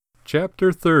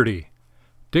Chapter 30.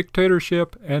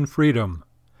 Dictatorship and Freedom.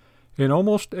 In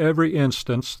almost every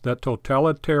instance that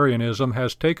totalitarianism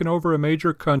has taken over a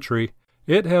major country,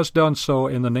 it has done so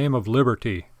in the name of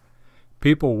liberty.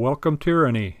 People welcome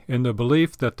tyranny in the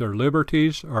belief that their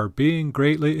liberties are being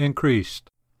greatly increased.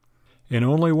 In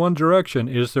only one direction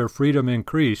is their freedom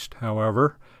increased,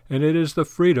 however, and it is the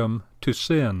freedom to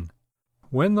sin.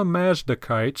 When the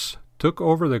Mazdakites took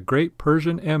over the great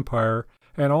Persian Empire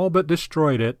and all but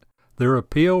destroyed it, their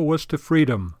appeal was to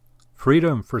freedom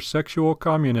for sexual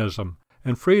communism,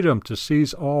 and freedom to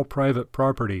seize all private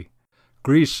property.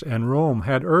 Greece and Rome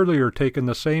had earlier taken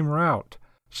the same route.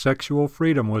 Sexual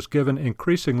freedom was given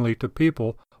increasingly to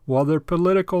people while their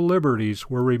political liberties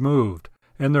were removed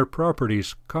and their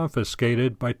properties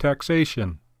confiscated by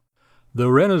taxation.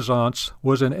 The Renaissance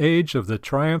was an age of the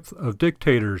triumph of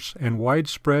dictators and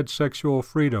widespread sexual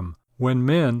freedom, when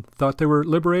men thought they were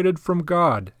liberated from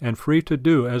God and free to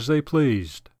do as they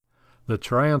pleased. The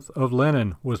triumph of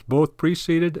Lenin was both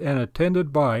preceded and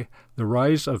attended by the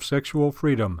rise of sexual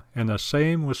freedom, and the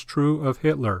same was true of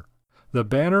Hitler. The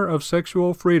banner of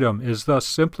sexual freedom is thus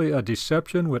simply a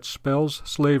deception which spells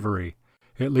slavery.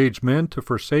 It leads men to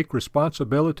forsake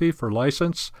responsibility for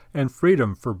license and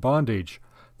freedom for bondage.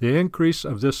 The increase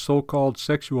of this so-called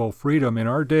sexual freedom in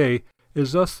our day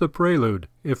is thus the prelude,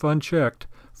 if unchecked,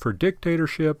 for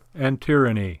dictatorship and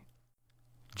tyranny.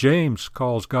 James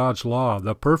calls God's law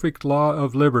the perfect law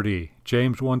of liberty,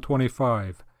 James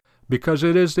 1:25, because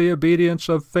it is the obedience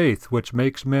of faith which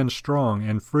makes men strong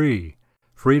and free.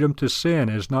 Freedom to sin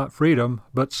is not freedom,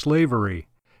 but slavery.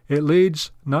 It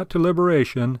leads not to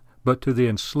liberation, but to the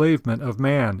enslavement of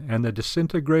man and the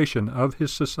disintegration of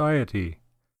his society.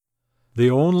 The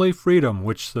only freedom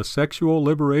which the sexual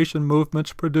liberation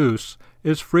movements produce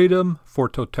is freedom for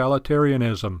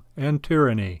totalitarianism and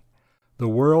tyranny. The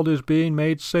world is being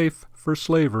made safe for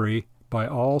slavery by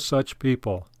all such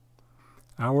people.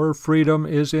 Our freedom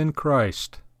is in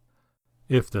Christ.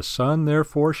 If the Son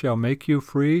therefore shall make you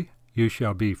free, you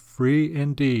shall be free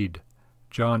indeed.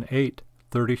 John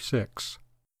 8:36.